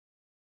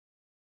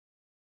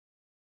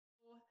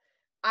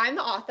I'm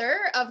the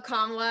author of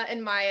Kamala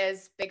and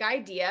Maya's Big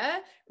Idea,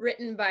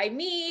 written by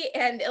me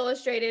and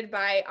illustrated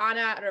by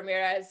Ana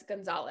Ramírez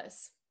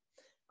González.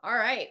 All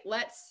right,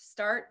 let's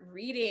start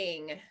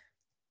reading.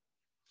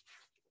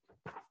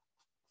 I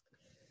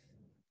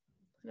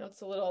know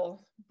it's a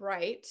little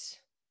bright.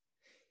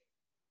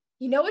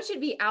 You know what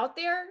should be out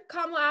there?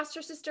 Kamala asked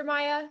her sister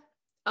Maya.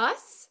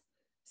 Us?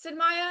 Said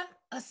Maya.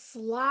 A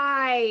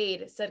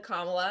slide, said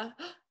Kamala.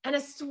 And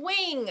a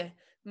swing,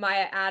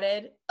 Maya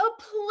added. A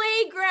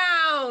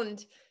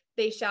playground,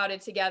 they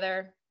shouted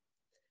together.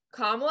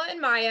 Kamala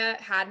and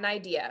Maya had an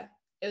idea.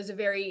 It was a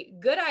very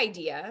good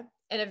idea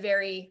and a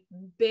very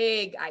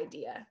big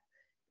idea.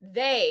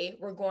 They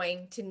were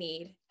going to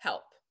need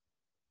help.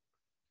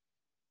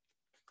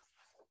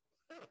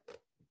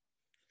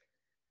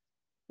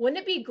 Wouldn't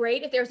it be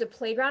great if there was a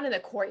playground in the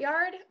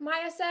courtyard?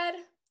 Maya said.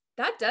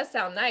 That does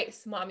sound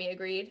nice, Mommy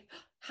agreed.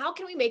 How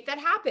can we make that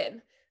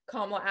happen?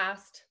 Kamala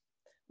asked.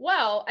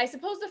 Well, I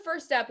suppose the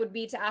first step would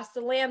be to ask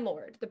the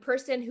landlord, the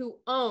person who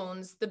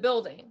owns the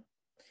building.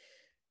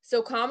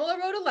 So Kamala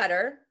wrote a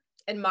letter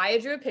and Maya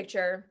drew a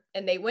picture,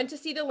 and they went to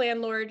see the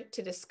landlord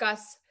to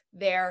discuss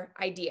their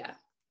idea.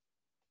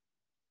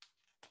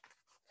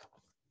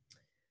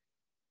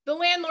 The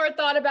landlord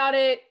thought about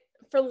it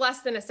for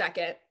less than a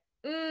second.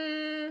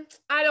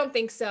 I don't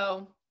think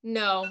so.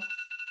 No.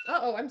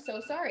 Uh-oh, I'm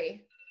so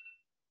sorry.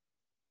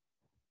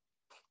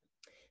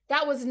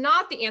 That was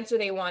not the answer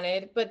they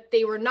wanted, but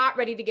they were not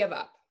ready to give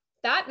up.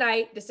 That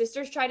night, the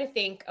sisters tried to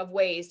think of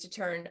ways to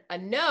turn a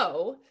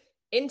no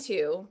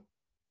into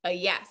a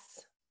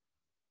yes.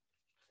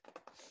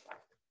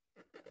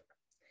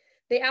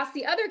 They asked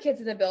the other kids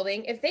in the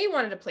building if they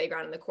wanted a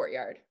playground in the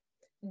courtyard.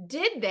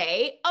 Did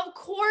they? Of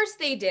course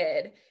they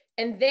did.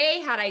 And they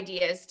had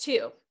ideas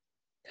too.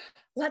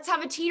 Let's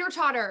have a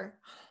teeter-totter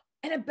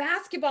and a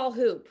basketball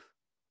hoop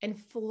and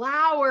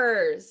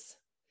flowers.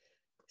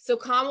 So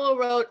Kamala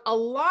wrote a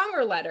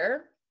longer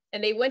letter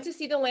and they went to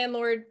see the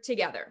landlord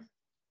together.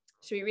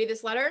 Should we read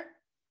this letter?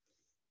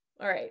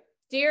 All right.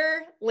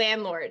 Dear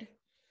landlord,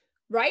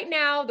 right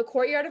now the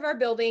courtyard of our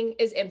building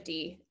is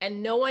empty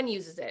and no one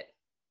uses it.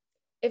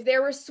 If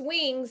there were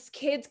swings,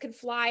 kids could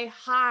fly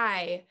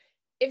high.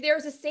 If there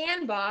was a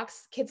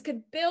sandbox, kids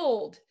could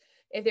build.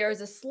 If there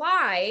was a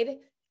slide,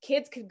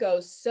 kids could go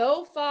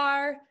so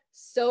far,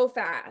 so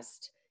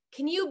fast.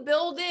 Can you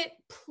build it,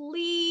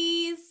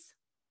 please?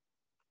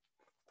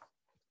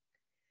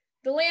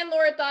 The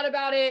landlord thought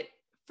about it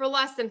for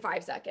less than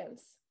 5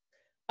 seconds.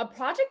 A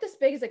project this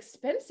big is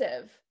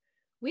expensive.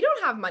 We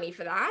don't have money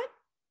for that.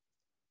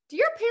 Do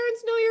your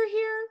parents know you're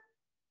here?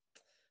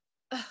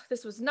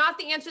 This was not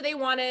the answer they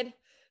wanted,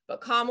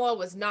 but Kamala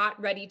was not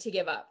ready to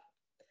give up.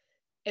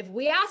 If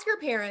we ask our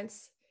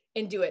parents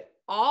and do it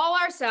all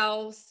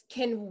ourselves,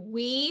 can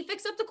we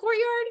fix up the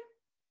courtyard?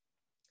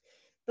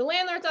 The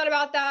landlord thought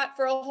about that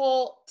for a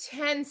whole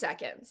 10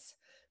 seconds.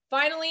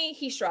 Finally,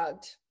 he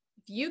shrugged.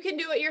 If you can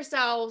do it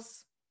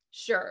yourselves,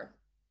 sure.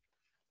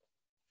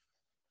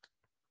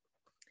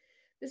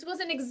 This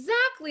wasn't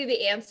exactly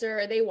the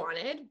answer they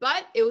wanted,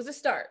 but it was a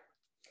start.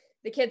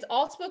 The kids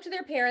all spoke to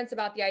their parents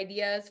about the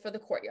ideas for the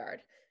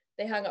courtyard.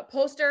 They hung up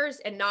posters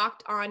and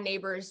knocked on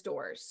neighbors'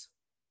 doors.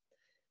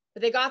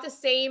 But they got the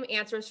same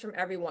answers from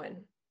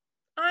everyone.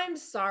 I'm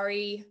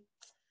sorry.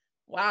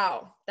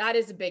 Wow, that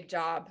is a big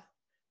job.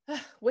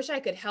 Wish I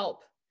could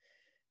help.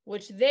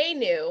 Which they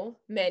knew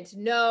meant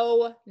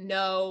no,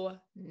 no,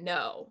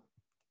 no.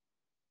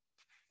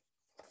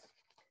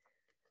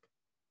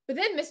 But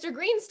then Mr.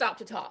 Green stopped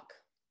to talk.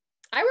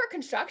 I work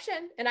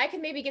construction and I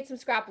can maybe get some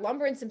scrap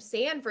lumber and some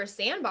sand for a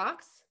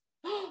sandbox.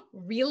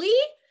 Really?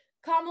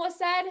 Kamala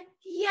said.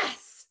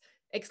 Yes,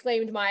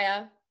 exclaimed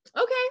Maya.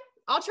 Okay,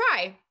 I'll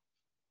try.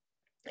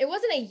 It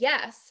wasn't a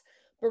yes,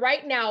 but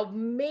right now,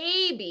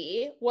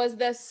 maybe was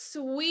the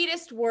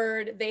sweetest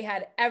word they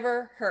had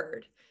ever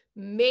heard.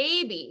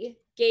 Maybe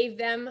gave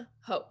them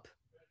hope.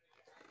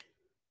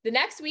 The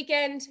next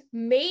weekend,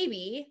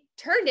 maybe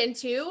turned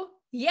into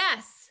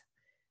yes.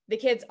 The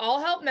kids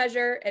all helped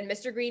measure and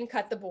Mr. Green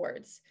cut the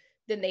boards.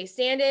 Then they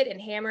sanded and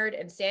hammered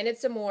and sanded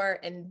some more,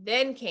 and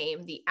then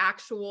came the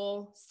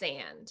actual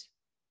sand.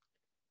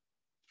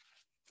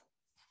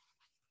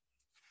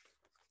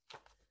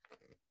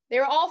 They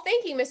were all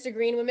thanking Mr.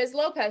 Green when Ms.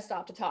 Lopez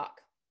stopped to talk.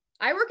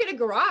 I work at a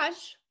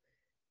garage.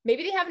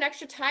 Maybe they have an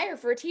extra tire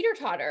for a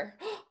teeter-totter.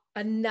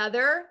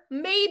 Another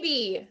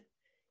maybe.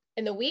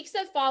 In the weeks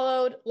that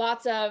followed,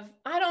 lots of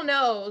I don't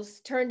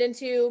knows turned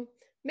into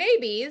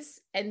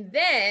maybes and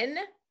then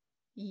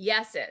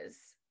yeses.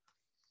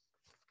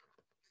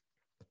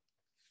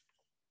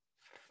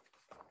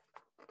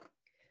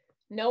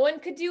 No one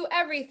could do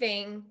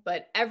everything,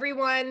 but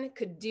everyone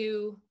could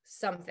do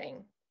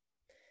something.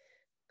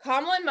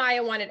 Kamala and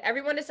Maya wanted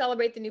everyone to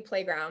celebrate the new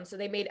playground, so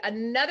they made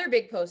another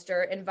big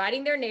poster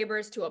inviting their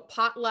neighbors to a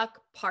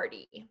potluck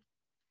party.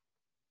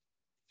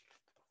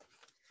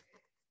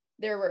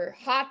 There were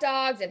hot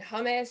dogs and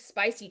hummus,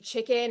 spicy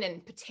chicken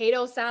and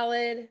potato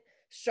salad,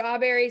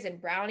 strawberries and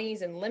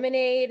brownies and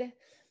lemonade.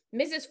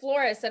 Mrs.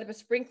 Flores set up a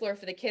sprinkler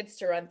for the kids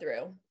to run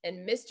through,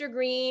 and Mr.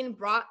 Green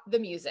brought the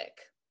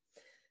music.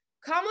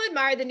 Kamala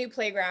admired the new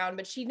playground,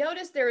 but she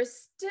noticed there was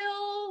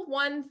still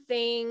one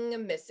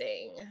thing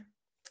missing.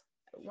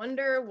 I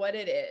wonder what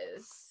it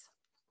is.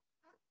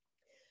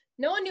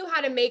 No one knew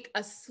how to make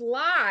a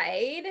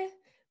slide,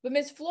 but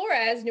Ms.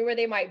 Flores knew where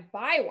they might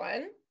buy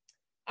one.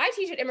 I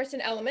teach at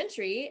Emerson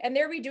Elementary, and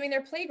they're redoing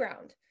their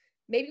playground.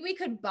 Maybe we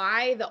could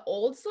buy the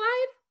old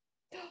slide?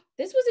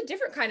 This was a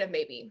different kind of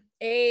maybe.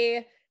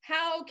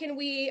 How can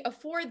we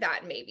afford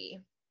that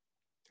maybe?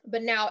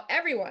 But now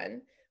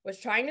everyone was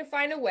trying to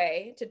find a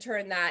way to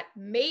turn that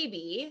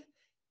maybe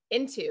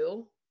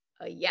into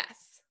a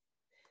yes.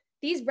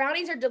 These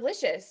brownies are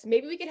delicious.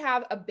 Maybe we could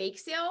have a bake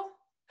sale.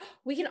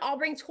 We can all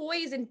bring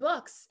toys and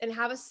books and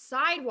have a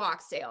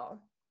sidewalk sale.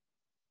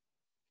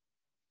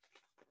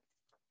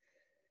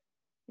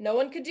 No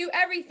one could do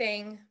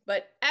everything,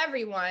 but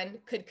everyone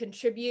could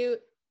contribute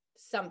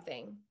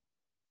something.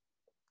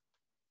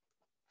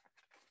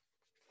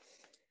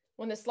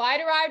 When the slide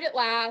arrived at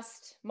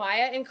last,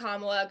 Maya and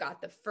Kamala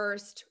got the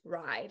first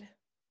ride.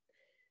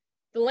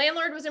 The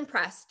landlord was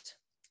impressed.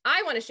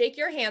 I want to shake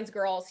your hands,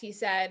 girls, he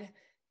said.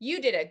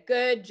 You did a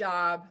good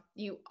job.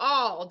 You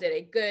all did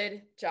a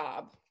good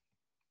job.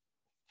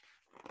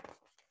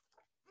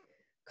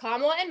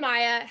 Kamala and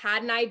Maya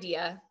had an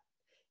idea.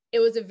 It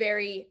was a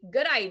very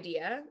good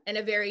idea and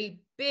a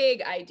very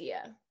big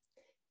idea.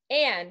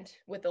 And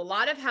with a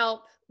lot of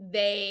help,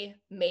 they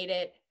made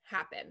it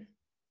happen.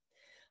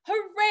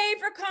 Hooray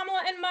for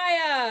Kamala and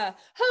Maya!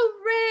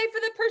 Hooray for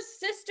the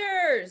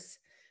persisters!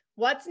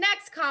 What's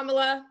next,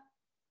 Kamala?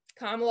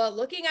 Kamala,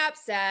 looking up,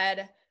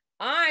 said,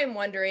 I'm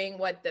wondering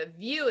what the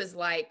view is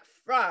like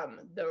from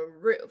the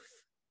roof.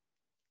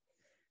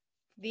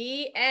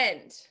 The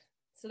end.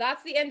 So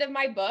that's the end of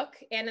my book.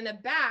 And in the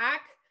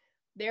back,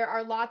 there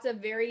are lots of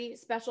very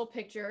special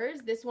pictures.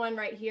 This one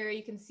right here,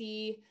 you can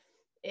see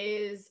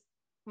is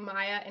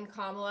Maya and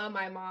Kamala,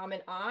 my mom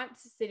and aunt,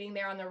 sitting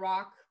there on the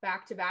rock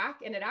back to back.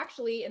 And it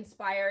actually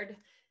inspired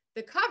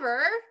the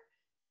cover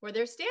where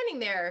they're standing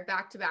there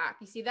back to back.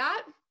 You see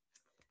that?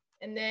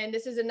 And then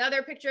this is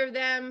another picture of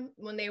them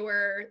when they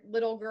were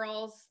little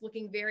girls,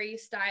 looking very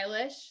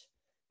stylish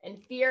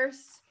and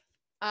fierce.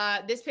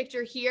 This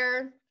picture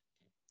here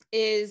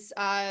is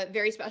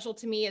very special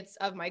to me. It's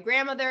of my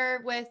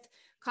grandmother with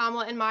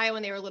Kamala and Maya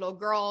when they were little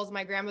girls.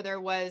 My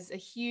grandmother was a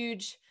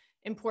huge,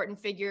 important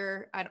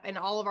figure in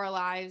all of our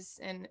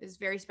lives and is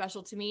very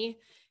special to me.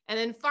 And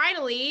then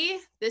finally,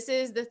 this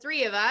is the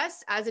three of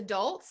us as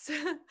adults.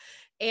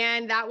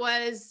 And that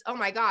was, oh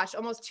my gosh,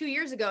 almost 2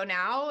 years ago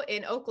now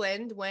in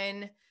Oakland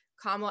when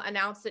Kamala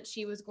announced that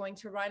she was going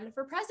to run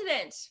for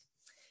president.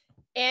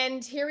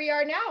 And here we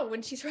are now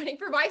when she's running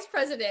for vice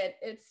president.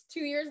 It's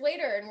 2 years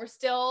later and we're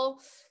still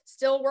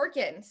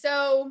working.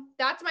 So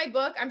that's my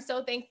book. I'm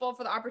so thankful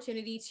for the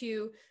opportunity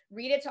to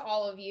read it to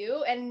all of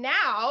you. And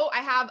now I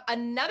have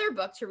another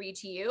book to read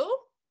to you.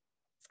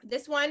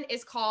 This one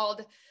is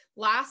called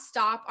Last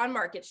Stop on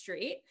Market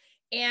Street.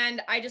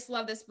 And I just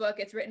love this book.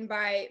 It's written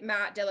by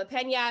Matt De La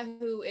Pena,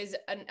 who is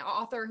an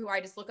author who I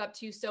just look up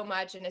to so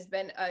much and has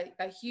been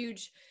a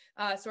huge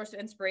source of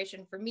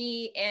inspiration for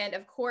me. And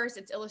of course,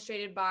 it's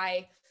illustrated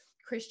by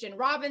Christian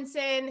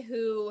Robinson,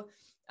 who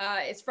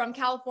is from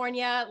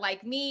California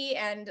like me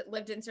and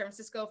lived in San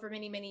Francisco for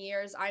many, many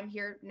years. I'm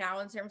here now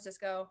in San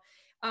Francisco.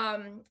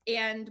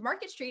 And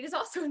Market Street is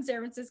also in San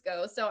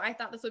Francisco. So I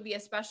thought this would be a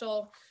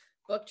special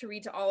book to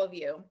read to all of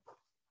you.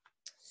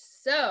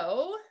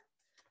 So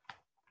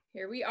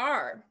here we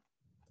are.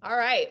 All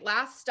right,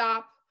 last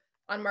stop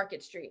on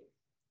Market Street.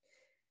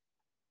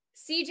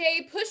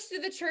 CJ pushed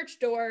through the church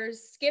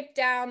doors, skipped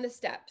down the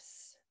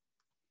steps.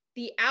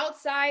 The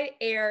outside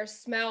air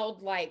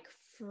smelled like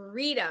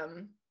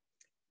freedom,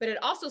 but it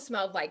also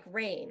smelled like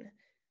rain,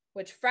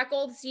 which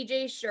freckled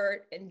CJ's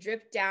shirt and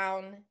dripped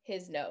down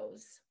his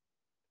nose.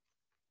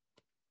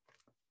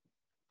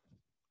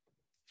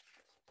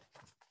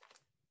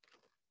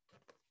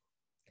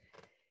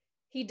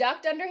 He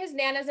ducked under his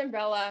Nana's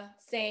umbrella,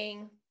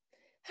 saying,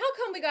 "How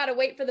come we gotta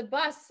wait for the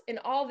bus in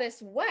all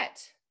this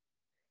wet?"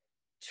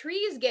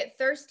 "Trees get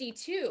thirsty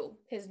too,"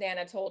 his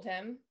Nana told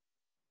him.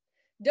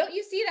 "Don't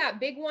you see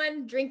that big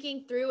one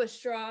drinking through a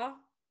straw?"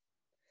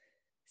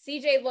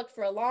 CJ looked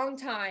for a long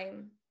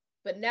time,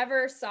 but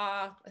never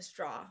saw a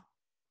straw.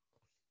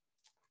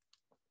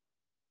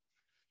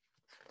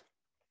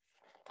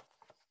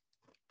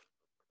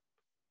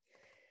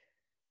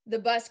 The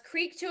bus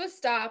creaked to a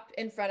stop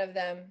in front of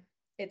them.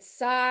 It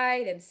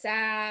sighed and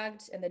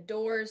sagged, and the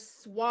doors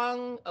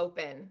swung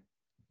open.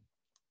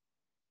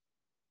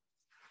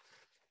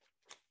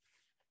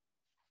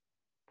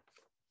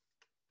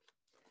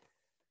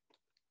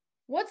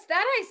 "What's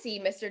that I see?"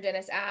 Mr.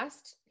 Dennis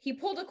asked. He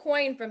pulled a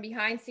coin from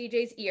behind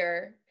CJ's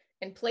ear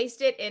and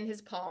placed it in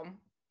his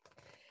palm.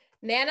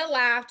 Nana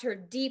laughed her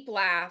deep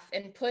laugh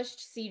and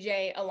pushed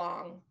CJ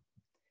along.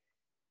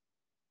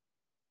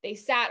 They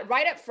sat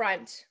right up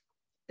front.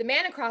 The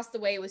man across the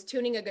way was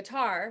tuning a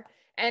guitar.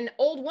 An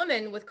old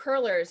woman with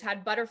curlers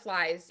had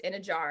butterflies in a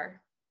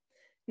jar.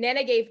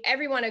 Nana gave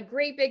everyone a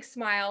great big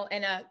smile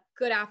and a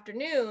good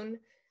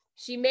afternoon.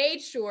 She made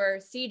sure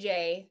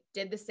CJ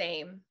did the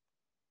same.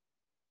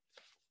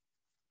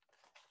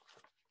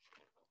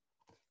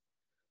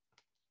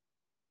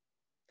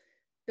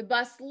 The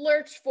bus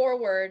lurched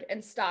forward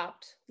and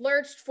stopped,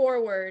 lurched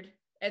forward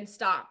and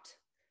stopped.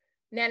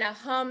 Nana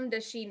hummed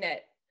as she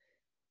knit.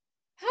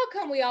 How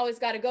come we always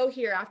got to go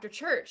here after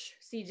church?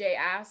 CJ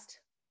asked.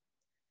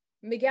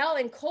 Miguel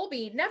and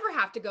Colby never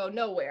have to go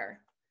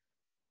nowhere.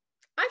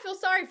 I feel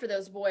sorry for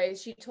those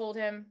boys, she told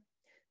him.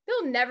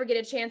 They'll never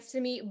get a chance to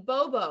meet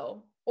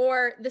Bobo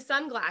or the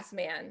sunglass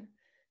man.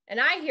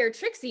 And I hear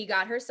Trixie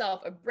got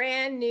herself a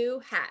brand new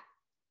hat.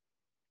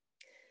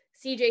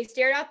 CJ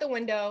stared out the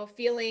window,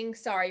 feeling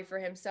sorry for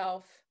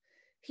himself.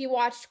 He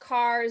watched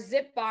cars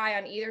zip by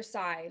on either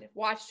side,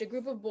 watched a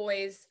group of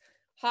boys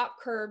hop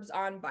curbs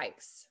on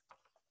bikes.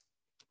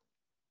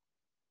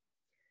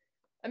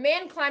 A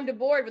man climbed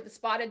aboard with a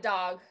spotted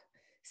dog.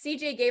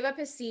 CJ gave up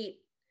his seat.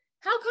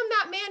 How come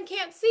that man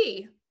can't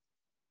see?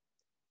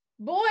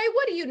 Boy,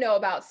 what do you know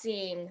about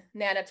seeing?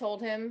 Nana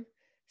told him.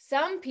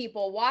 Some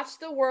people watch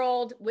the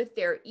world with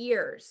their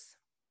ears.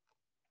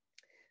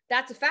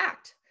 That's a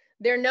fact.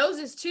 Their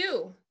noses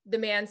too, the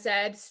man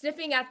said,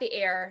 sniffing at the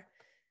air.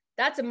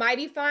 That's a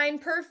mighty fine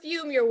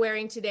perfume you're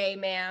wearing today,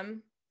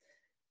 ma'am.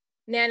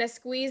 Nana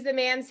squeezed the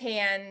man's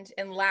hand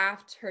and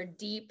laughed her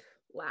deep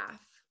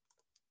laugh.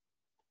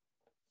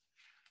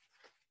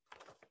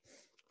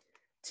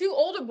 Two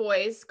older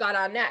boys got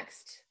on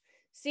next.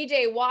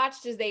 CJ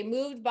watched as they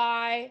moved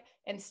by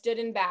and stood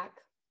in back.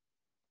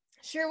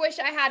 Sure wish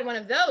I had one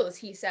of those,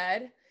 he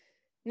said.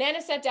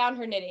 Nana set down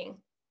her knitting.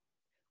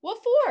 What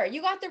for?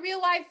 You got the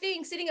real live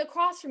thing sitting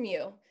across from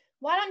you.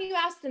 Why don't you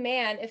ask the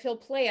man if he'll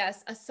play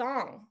us a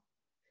song?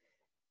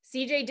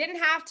 CJ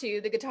didn't have to.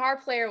 The guitar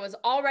player was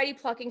already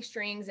plucking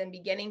strings and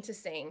beginning to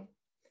sing.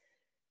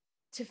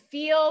 To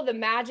feel the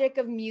magic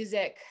of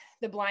music,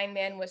 the blind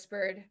man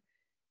whispered.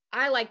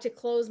 I like to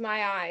close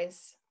my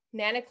eyes.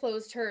 Nana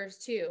closed hers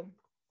too.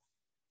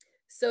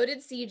 So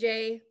did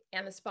CJ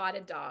and the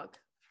spotted dog.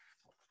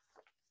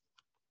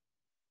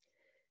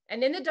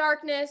 And in the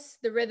darkness,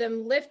 the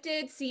rhythm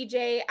lifted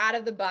CJ out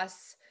of the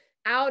bus,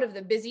 out of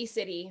the busy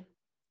city.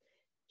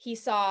 He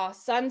saw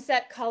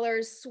sunset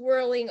colors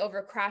swirling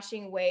over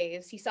crashing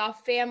waves. He saw a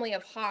family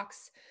of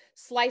hawks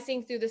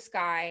slicing through the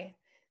sky,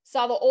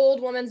 saw the old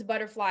woman's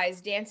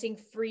butterflies dancing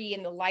free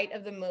in the light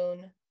of the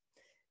moon.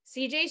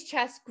 CJ's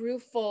chest grew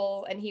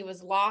full and he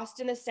was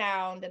lost in the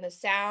sound, and the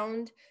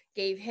sound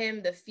gave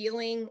him the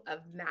feeling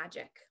of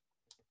magic.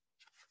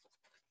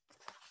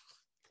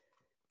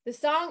 The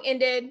song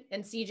ended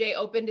and CJ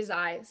opened his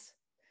eyes.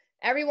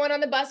 Everyone on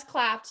the bus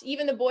clapped,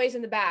 even the boys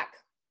in the back.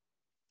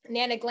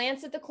 Nana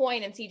glanced at the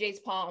coin in CJ's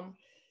palm.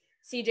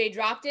 CJ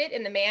dropped it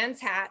in the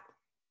man's hat.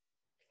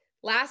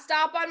 Last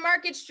stop on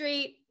Market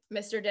Street,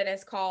 Mr.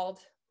 Dennis called.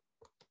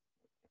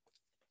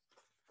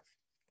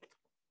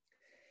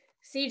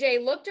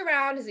 CJ looked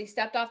around as he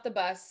stepped off the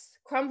bus,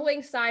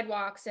 crumbling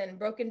sidewalks and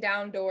broken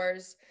down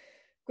doors,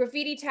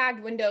 graffiti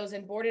tagged windows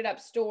and boarded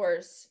up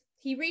stores.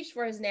 He reached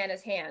for his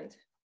Nana's hand.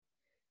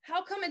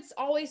 How come it's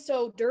always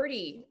so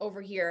dirty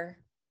over here?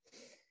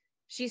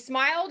 She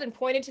smiled and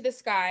pointed to the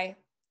sky.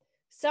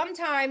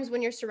 Sometimes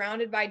when you're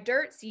surrounded by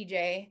dirt,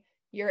 CJ,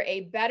 you're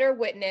a better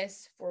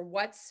witness for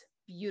what's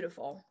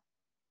beautiful.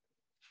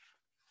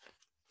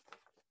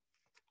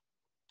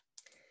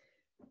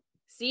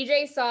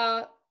 CJ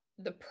saw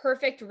the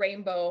perfect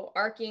rainbow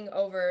arcing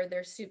over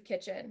their soup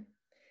kitchen.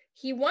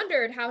 He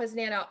wondered how his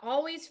Nana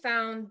always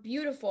found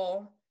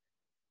beautiful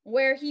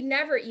where he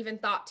never even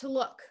thought to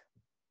look.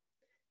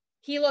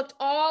 He looked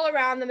all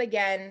around them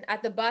again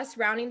at the bus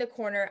rounding the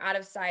corner out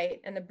of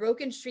sight, and the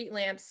broken street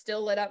lamps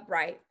still lit up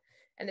bright,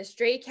 and the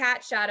stray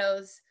cat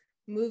shadows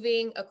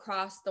moving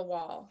across the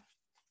wall.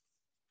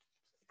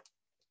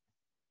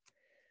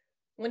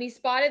 When he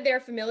spotted their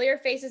familiar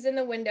faces in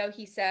the window,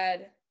 he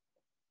said,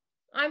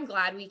 I'm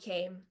glad we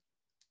came.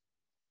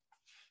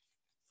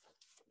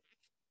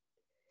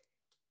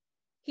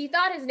 He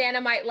thought his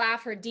Nana might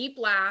laugh her deep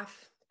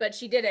laugh, but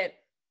she didn't.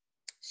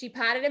 She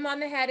patted him on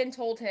the head and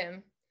told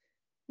him,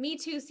 Me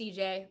too,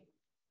 CJ.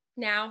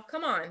 Now,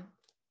 come on.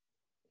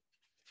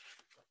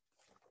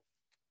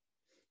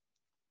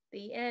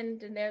 The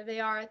end, and there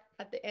they are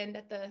at the end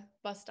at the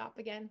bus stop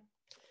again.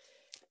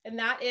 And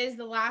that is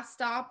the last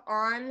stop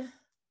on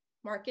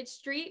Market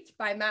Street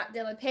by Matt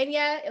de la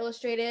Pena,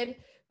 illustrated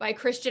by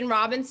Christian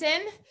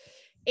Robinson.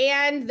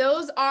 And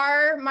those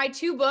are my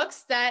two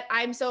books that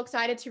I'm so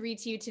excited to read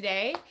to you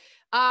today.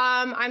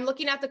 I'm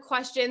looking at the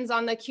questions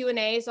on the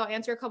Q&A, so I'll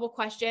answer a couple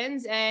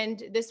questions.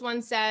 And this one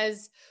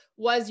says,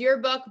 was your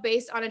book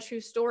based on a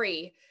true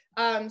story?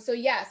 So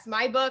yes,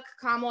 my book,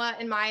 Kamala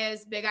and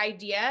Maya's Big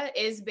Idea,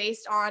 is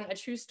based on a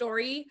true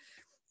story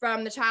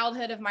from the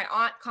childhood of my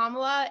aunt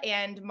Kamala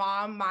and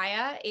mom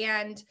Maya.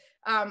 And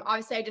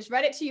Obviously, I just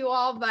read it to you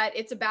all, but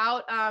it's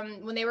about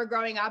when they were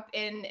growing up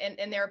in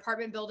their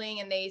apartment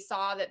building, and they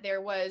saw that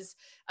there was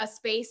a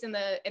space in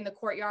the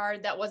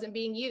courtyard that wasn't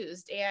being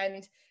used.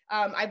 And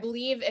I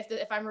believe,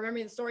 if I'm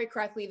remembering the story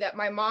correctly, that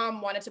my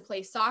mom wanted to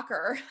play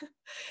soccer.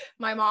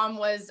 My mom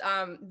was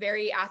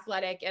very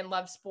athletic and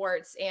loved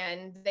sports,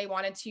 and they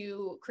wanted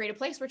to create a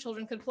place where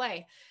children could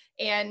play.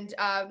 And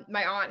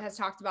my aunt has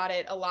talked about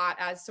it a lot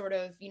as sort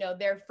of,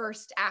 their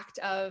first act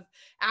of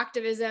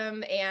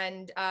activism.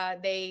 And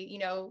they,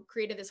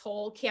 created this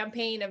whole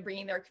campaign of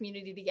bringing their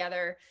community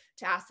together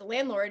to ask the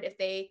landlord if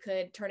they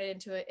could turn it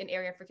into an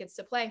area for kids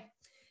to play.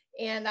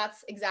 And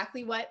that's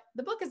exactly what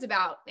the book is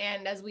about.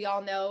 And as we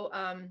all know,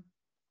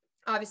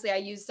 obviously I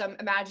used some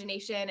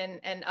imagination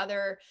and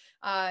other,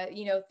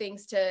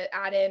 things to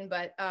add in,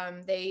 but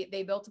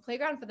they built a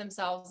playground for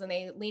themselves, and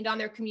they leaned on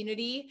their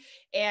community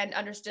and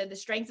understood the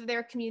strength of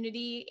their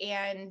community.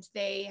 And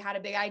they had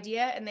a big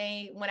idea, and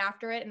they went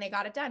after it, and they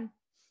got it done.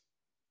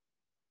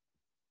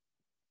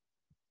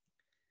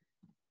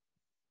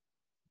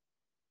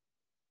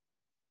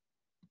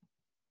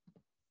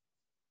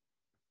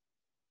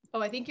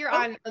 Oh, I think you're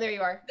on. Oh, there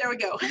you are. There we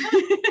go.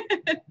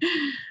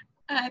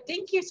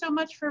 Thank you so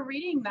much for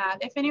reading that.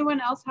 If anyone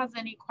else has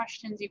any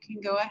questions, you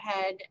can go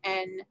ahead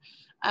and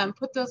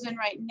put those in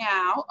right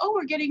now. Oh,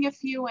 we're getting a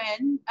few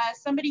in.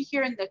 Somebody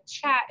here in the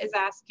chat is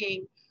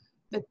asking,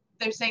 that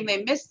they're saying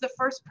they missed the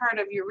first part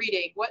of your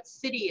reading. What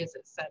city is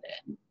it set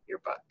in, your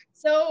book?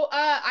 So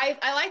I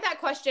like that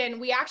question.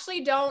 We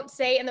actually don't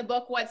say in the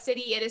book what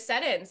city it is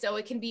set in. So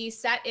it can be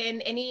set in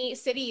any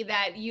city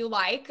that you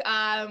like.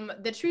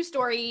 The true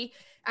story,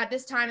 at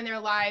this time in their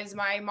lives,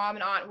 my mom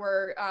and aunt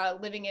were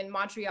living in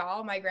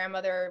Montreal. My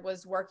grandmother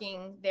was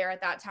working there at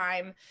that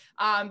time.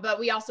 But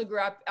we also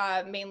grew up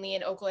mainly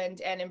in Oakland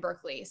and in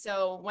Berkeley.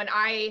 So when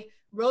I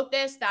wrote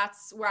this,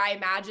 that's where I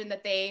imagined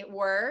that they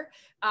were.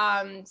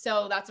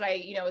 So that's what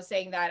I, was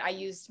saying, that I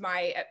used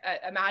my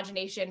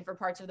imagination for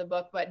parts of the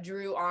book, but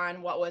drew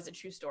on what was a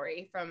true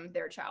story from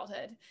their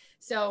childhood.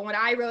 So when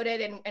I wrote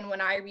it and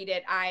when I read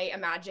it, I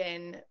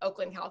imagine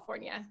Oakland,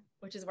 California,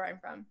 which is where I'm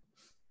from.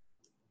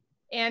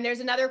 And there's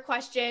another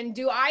question.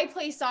 Do I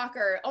play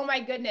soccer? Oh my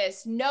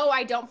goodness. No,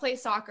 I don't play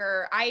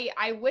soccer.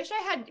 I wish I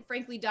had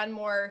frankly done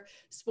more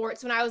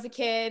sports when I was a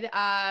kid.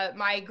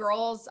 My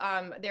girls,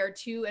 they're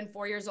 2 and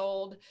 4 years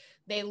old.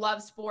 They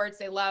love sports.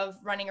 They love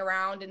running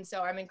around. And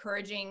so I'm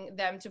encouraging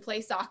them to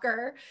play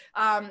soccer.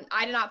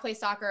 I did not play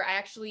soccer. I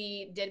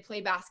actually did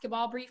play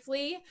basketball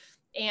briefly,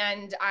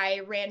 and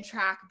I ran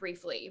track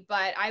briefly,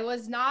 but I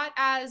was not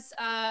as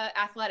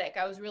athletic.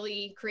 I was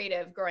really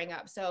creative growing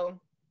up. So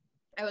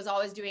I was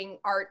always doing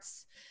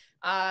arts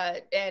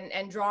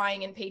and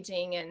drawing and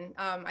painting. And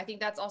I think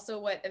that's also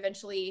what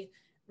eventually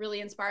really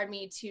inspired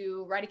me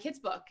to write a kid's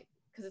book,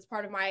 because it's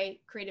part of my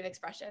creative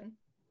expression.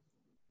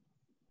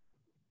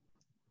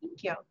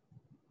 Thank you.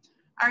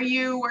 Are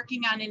you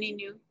working on any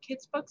new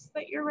kids' books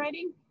that you're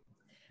writing?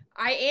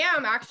 I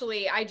am,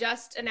 actually. I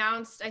just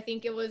announced, I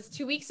think it was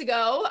 2 weeks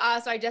ago.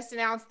 So I just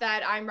announced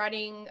that I'm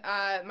writing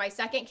my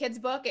second kids'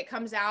 book. It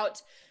comes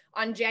out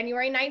on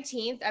January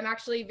 19th. I'm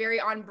actually very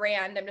on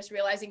brand. I'm just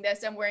realizing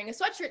this. I'm wearing a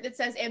sweatshirt that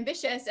says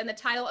ambitious, and the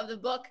title of the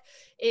book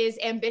is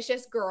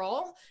Ambitious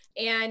Girl.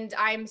 And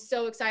I'm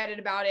so excited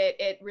about it.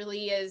 It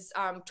really is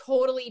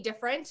totally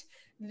different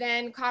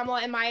than Kamala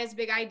and Maya's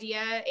big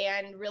idea,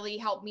 and really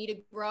helped me to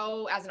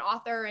grow as an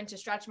author and to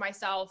stretch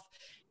myself.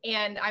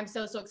 And I'm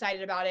so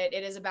excited about it.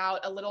 It is about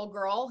a little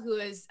girl who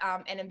is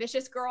an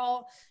ambitious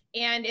girl.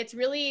 And it's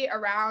really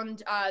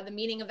around the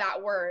meaning of that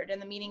word,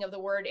 and the meaning of the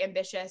word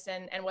ambitious,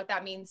 and what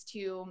that means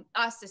to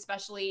us,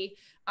 especially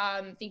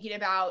thinking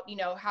about,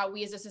 how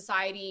we as a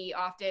society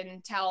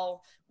often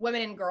tell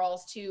women and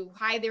girls to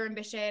hide their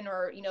ambition,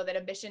 or, that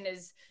ambition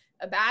is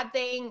a bad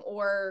thing,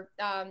 or,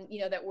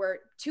 that we're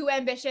too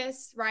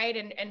ambitious, right?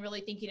 And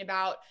really thinking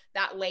about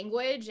that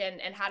language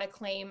and how to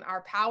claim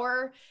our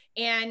power.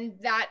 And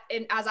that,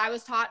 and as I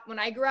was taught when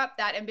I grew up,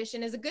 that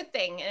ambition is a good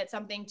thing, and it's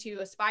something to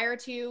aspire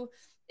to.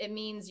 It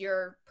means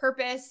your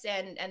purpose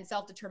and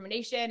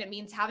self-determination. It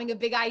means having a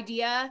big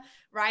idea,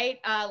 right?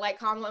 Like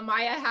Kamala and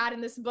Maya had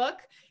in this book.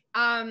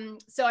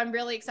 So I'm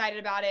really excited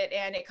about it,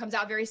 and it comes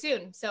out very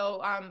soon.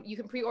 So you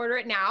can pre-order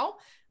it now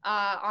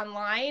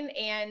online,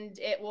 and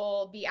it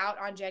will be out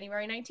on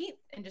January 19th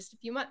in just a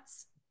few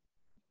months.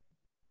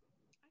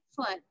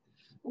 Excellent.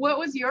 What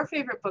was your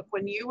favorite book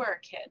when you were a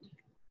kid?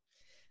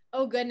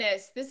 Oh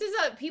goodness, this is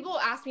people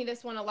ask me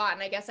this one a lot,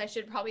 and I guess I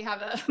should probably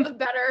have a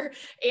better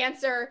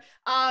answer.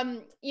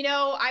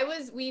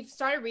 We've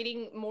started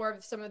reading more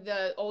of some of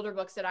the older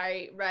books that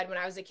I read when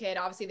I was a kid.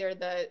 Obviously, they're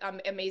the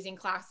amazing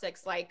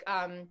classics like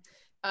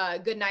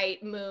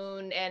Goodnight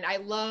Moon, and I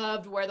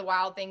loved Where the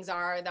Wild Things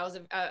Are. That was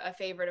a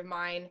favorite of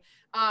mine.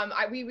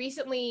 We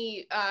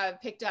recently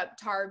picked up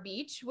Tar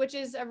Beach, which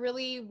is a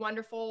really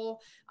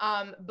wonderful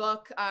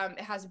book. It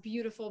has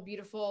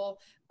beautiful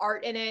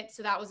art in it.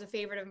 So that was a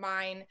favorite of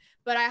mine.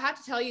 But I have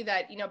to tell you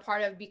that,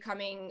 part of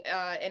becoming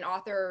an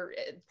author,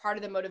 part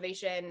of the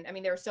motivation, I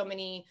mean, there are so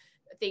many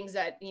things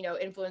that, you know,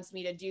 influenced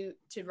me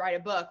to write a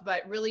book,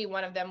 but really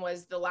one of them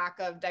was the lack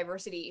of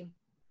diversity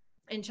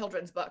in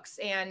children's books.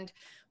 And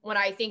when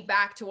I think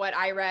back to what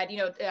I read, you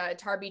know,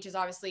 Tar Beach is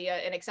obviously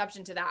an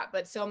exception to that,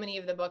 but so many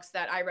of the books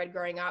that I read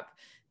growing up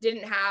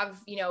didn't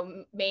have, you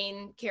know,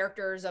 main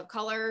characters of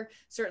color,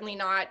 certainly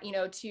not, you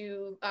know,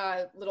 two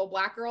little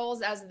Black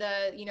girls as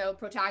the, you know,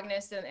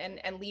 protagonists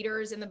and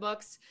leaders in the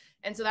books.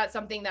 And so that's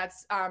something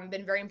that's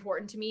been very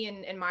important to me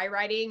in my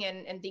writing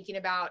and thinking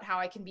about how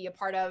I can be a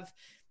part of,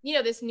 you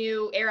know, this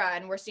new era.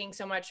 And we're seeing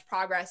so much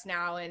progress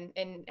now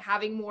and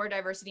having more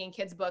diversity in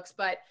kids' books.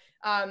 But,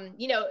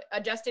 you know,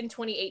 just in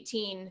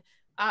 2018,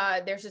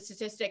 there's a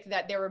statistic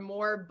that there were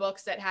more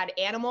books that had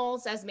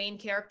animals as main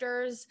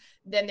characters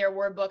than there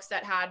were books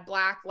that had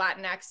Black,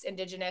 Latinx,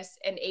 Indigenous,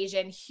 and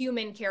Asian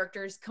human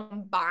characters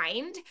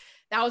combined.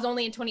 That was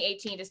only in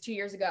 2018, just 2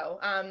 years ago.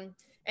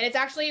 And it's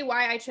actually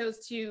why I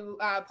chose to,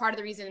 part of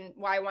the reason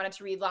why I wanted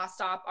to read Last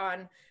Stop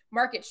on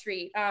Market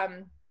Street.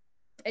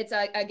 It's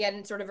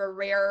again, sort of a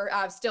rare,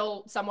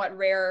 still somewhat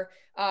rare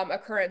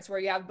occurrence where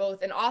you have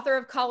both an author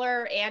of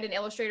color and an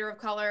illustrator of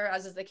color,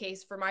 as is the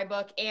case for my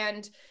book.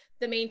 And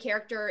the main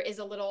character is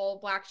a little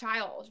Black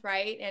child,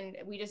 right? And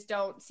we just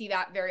don't see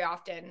that very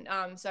often.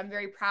 So I'm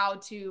very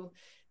proud to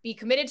be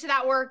committed to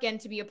that work and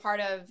to be a part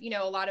of, you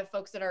know, a lot of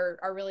folks that are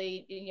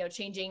really, you know,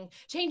 changing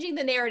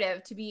the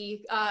narrative, to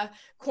be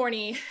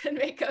corny and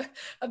make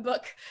a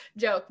book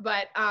joke.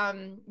 But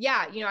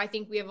yeah, you know, I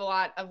think we have a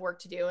lot of work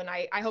to do. And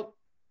I hope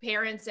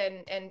parents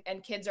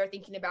and kids are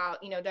thinking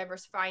about, you know,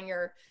 diversifying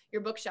your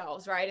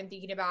bookshelves, right? And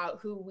thinking about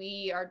who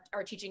we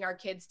are teaching our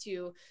kids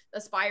to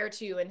aspire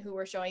to and who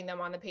we're showing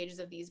them on the pages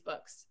of these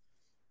books.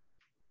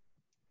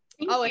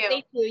 And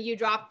thank you. You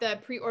dropped the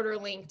pre-order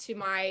link to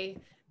my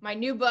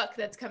new book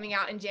that's coming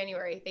out in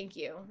January. Thank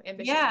you.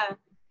 Ambitious. Yeah.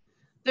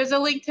 There's a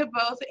link to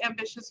both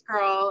Ambitious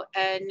Girl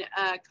and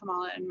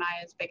Kamala and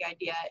Maya's Big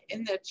Idea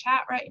in the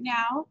chat right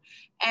now.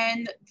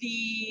 And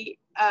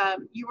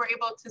you were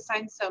able to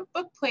sign some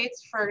book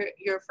plates for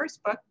your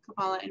first book,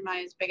 Kamala and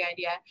Maya's Big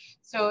Idea.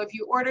 So if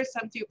you order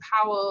some through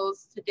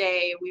Powell's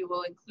today, we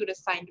will include a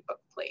signed book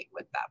plate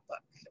with that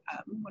book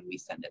when we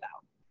send it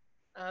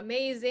out.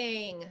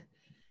 Amazing.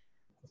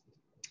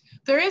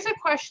 There is a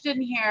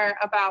question here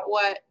about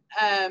what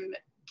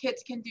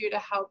kids can do to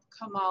help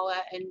Kamala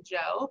and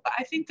Joe. But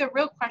I think the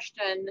real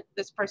question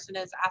this person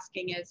is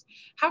asking is,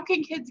 how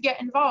can kids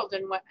get involved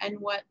and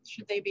what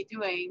should they be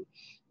doing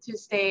to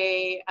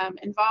stay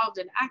involved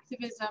in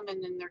activism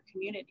and in their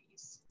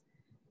communities?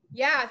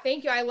 Yeah,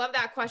 thank you. I love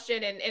that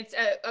question. And it's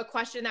a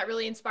question that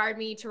really inspired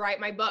me to write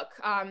my book,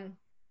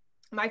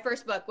 my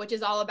first book, which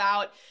is all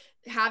about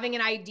having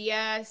an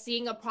idea,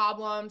 seeing a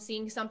problem,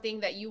 seeing something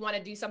that you want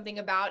to do something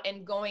about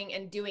and going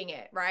and doing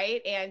it,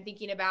 right? And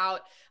thinking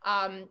about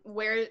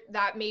where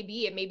that may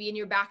be. It may be in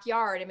your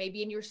backyard, it may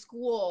be in your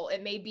school,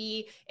 it may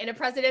be in a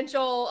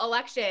presidential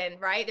election,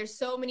 right? There's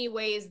so many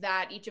ways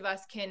that each of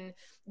us can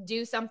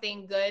do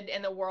something good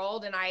in the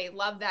world. And I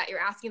love that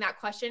you're asking that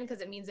question because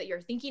it means that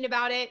you're thinking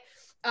about it.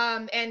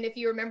 And if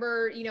you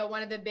remember, you know,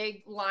 one of the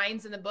big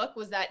lines in the book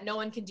was that no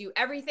one can do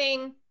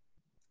everything,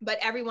 but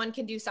everyone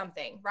can do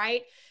something,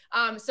 right?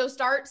 So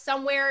start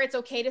somewhere. It's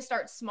okay to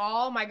start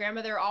small. My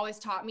grandmother always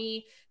taught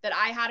me that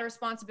I had a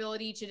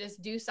responsibility to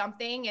just do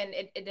something, and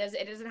it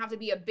doesn't have to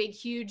be a big,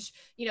 huge,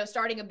 you know,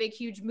 starting a big,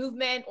 huge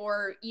movement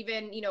or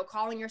even, you know,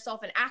 calling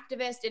yourself an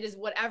activist. It is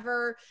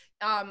whatever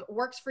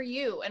works for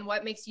you and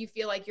what makes you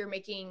feel like you're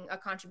making a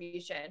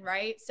contribution,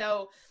 right?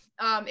 So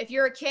if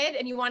you're a kid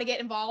and you want to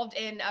get involved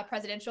in a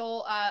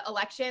presidential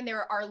election,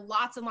 there are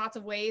lots and lots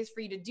of ways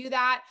for you to do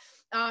that.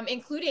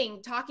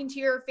 Including talking to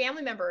your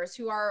family members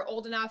who are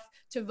old enough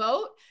to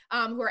vote,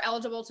 who are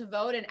eligible to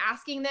vote, and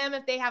asking them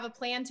if they have a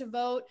plan to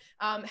vote,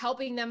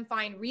 helping them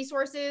find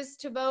resources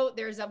to vote.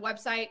 There's a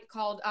website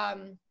called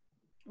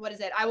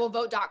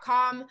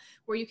iwillvote.com,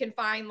 where you can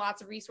find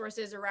lots of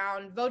resources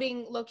around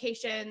voting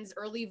locations,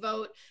 early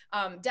vote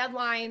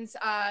deadlines.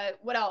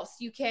 What else?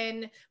 You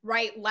can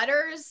write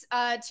letters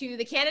to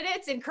the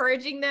candidates,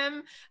 encouraging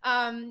them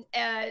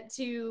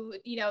to,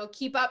 you know,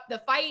 keep up the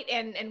fight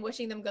and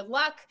wishing them good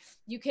luck.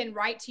 You can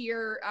write to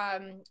your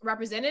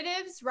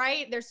representatives,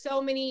 right? There's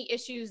so many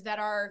issues that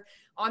are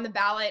on the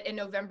ballot in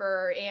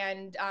November,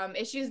 and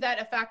issues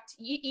that affect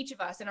each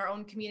of us in our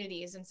own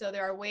communities. And so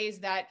there are ways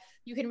that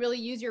you can really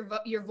use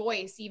your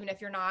voice, even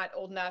if you're not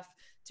old enough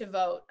to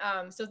vote.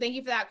 So thank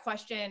you for that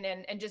question.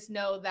 And just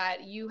know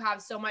that you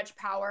have so much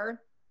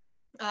power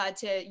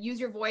to use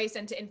your voice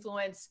and to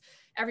influence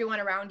everyone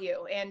around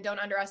you. And don't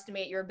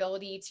underestimate your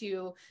ability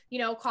to, you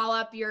know, call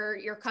up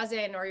your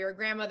cousin or your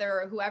grandmother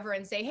or whoever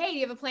and say, hey, do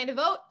you have a plan to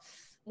vote?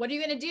 What are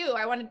you going to do?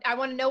 I want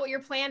to know what your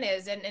plan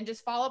is, and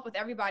just follow up with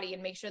everybody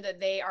and make sure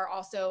that they are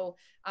also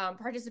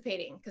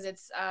participating, because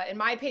it's, in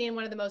my opinion,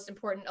 one of the most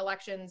important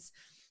elections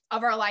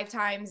of our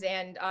lifetimes,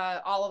 and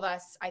all of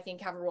us, I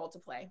think, have a role to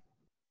play.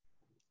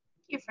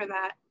 Thank you for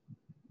that.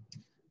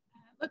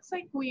 Looks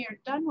like we are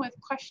done with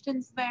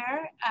questions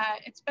there.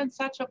 It's been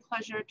such a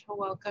pleasure to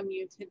welcome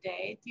you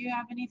today. Do you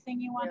have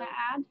anything you want to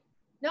add?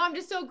 No, I'm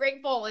just so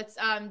grateful. It's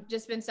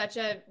just been such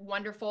a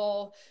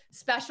wonderful,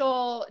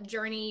 special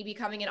journey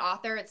becoming an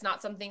author. It's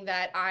not something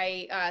that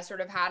I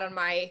sort of had on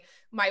my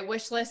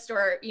wish list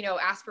or, you know,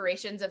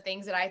 aspirations of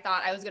things that I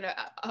thought I was going to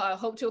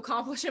hope to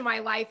accomplish in my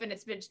life. And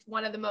it's been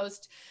one of the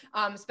most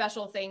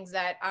special things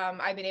that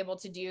I've been able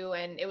to do.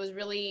 And it was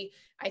really,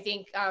 I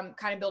think,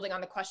 kind of building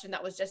on the question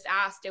that was just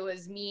asked. It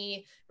was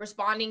me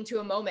responding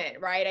to a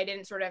moment, right? I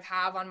didn't sort of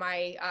have on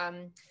my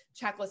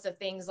checklist of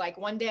things like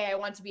one day I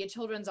want to be a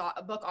children's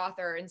book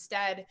author.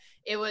 Instead,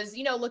 it was,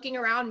 you know, looking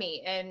around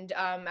me and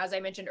as I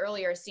mentioned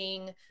earlier,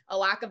 seeing a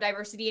lack of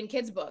diversity in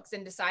kids' books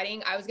and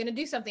deciding I was going to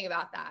do something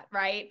about that,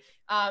 right?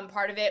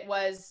 Part of it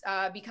was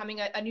becoming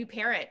a new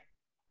parent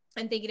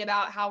and thinking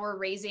about how we're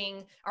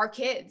raising our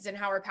kids and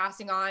how we're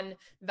passing on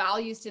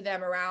values to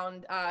them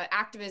around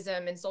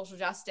activism and social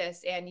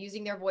justice and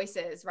using their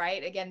voices,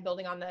 right? Again,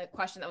 building on the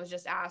question that was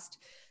just asked.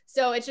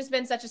 So it's just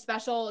been such a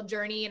special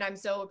journey, and I'm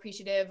so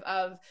appreciative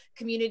of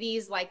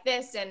communities like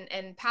this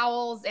and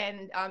Powell's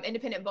and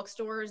independent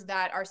bookstores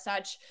that are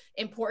such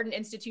important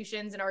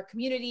institutions in our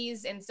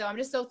communities. And so I'm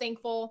just so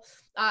thankful.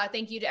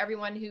 Thank you to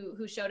everyone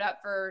who showed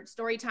up for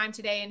Storytime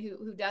today and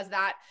who does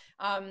that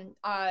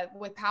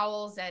with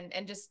Powell's and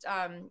just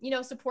you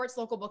know, supports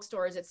local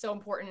bookstores. It's so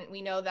important.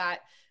 We know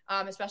that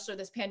especially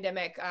this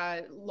pandemic,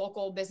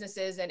 local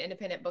businesses and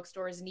independent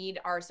bookstores need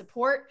our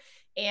support.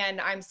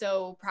 And I'm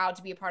so proud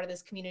to be a part of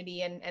this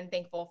community and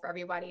thankful for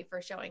everybody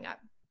for showing up.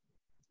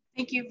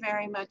 Thank you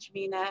very much,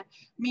 Meena.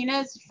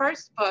 Meena's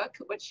first book,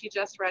 which she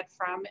just read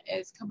from,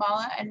 is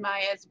Kamala and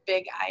Maya's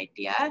Big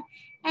Idea.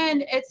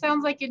 And it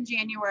sounds like in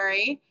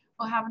January,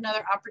 we'll have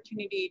another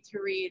opportunity to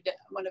read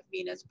one of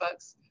Meena's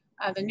books.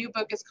 The new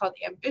book is called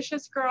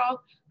Ambitious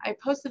Girl. I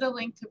posted a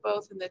link to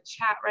both in the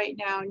chat right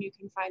now, and you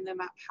can find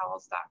them at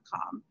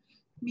powells.com.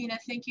 Meena,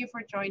 thank you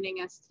for joining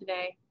us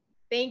today.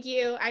 Thank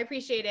you. I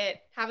appreciate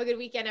it. Have a good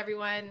weekend,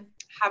 everyone.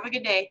 Have a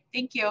good day.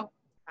 Thank you.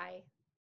 Bye.